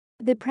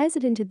The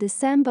president of the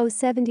Sambo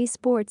 70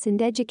 Sports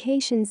and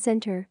Education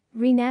Center,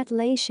 Rinat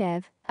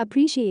Laishev,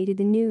 appreciated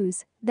the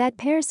news that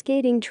pair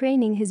skating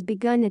training has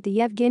begun at the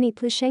Yevgeny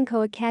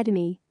Plushenko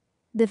Academy.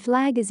 The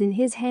flag is in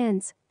his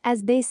hands,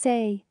 as they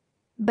say.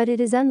 But it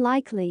is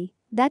unlikely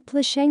that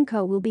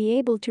Plushenko will be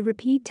able to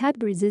repeat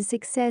Tutberidze's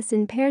success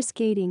in pair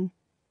skating.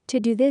 To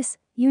do this,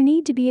 you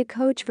need to be a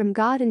coach from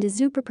God and a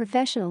super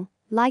professional,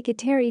 like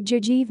Eteri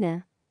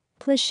Georgievna.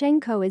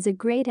 Plushenko is a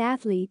great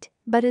athlete,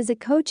 but as a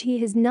coach he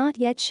has not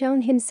yet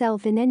shown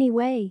himself in any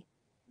way.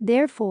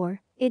 Therefore,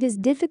 it is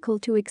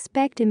difficult to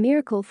expect a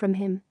miracle from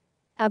him.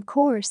 Of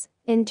course,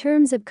 in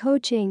terms of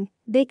coaching,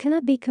 they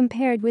cannot be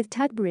compared with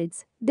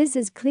Tutberidze, this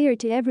is clear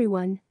to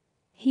everyone.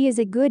 He is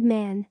a good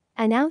man,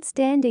 an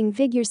outstanding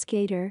figure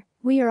skater,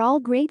 we are all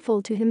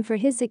grateful to him for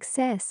his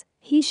success,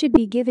 he should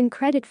be given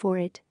credit for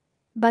it.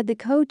 But the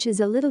coach is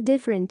a little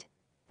different.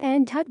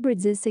 And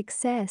Tutberidze's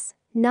success,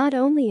 not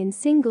only in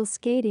single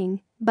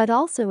skating, but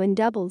also in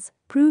doubles,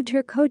 proved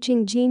her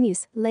coaching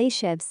genius,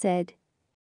 Laishev said.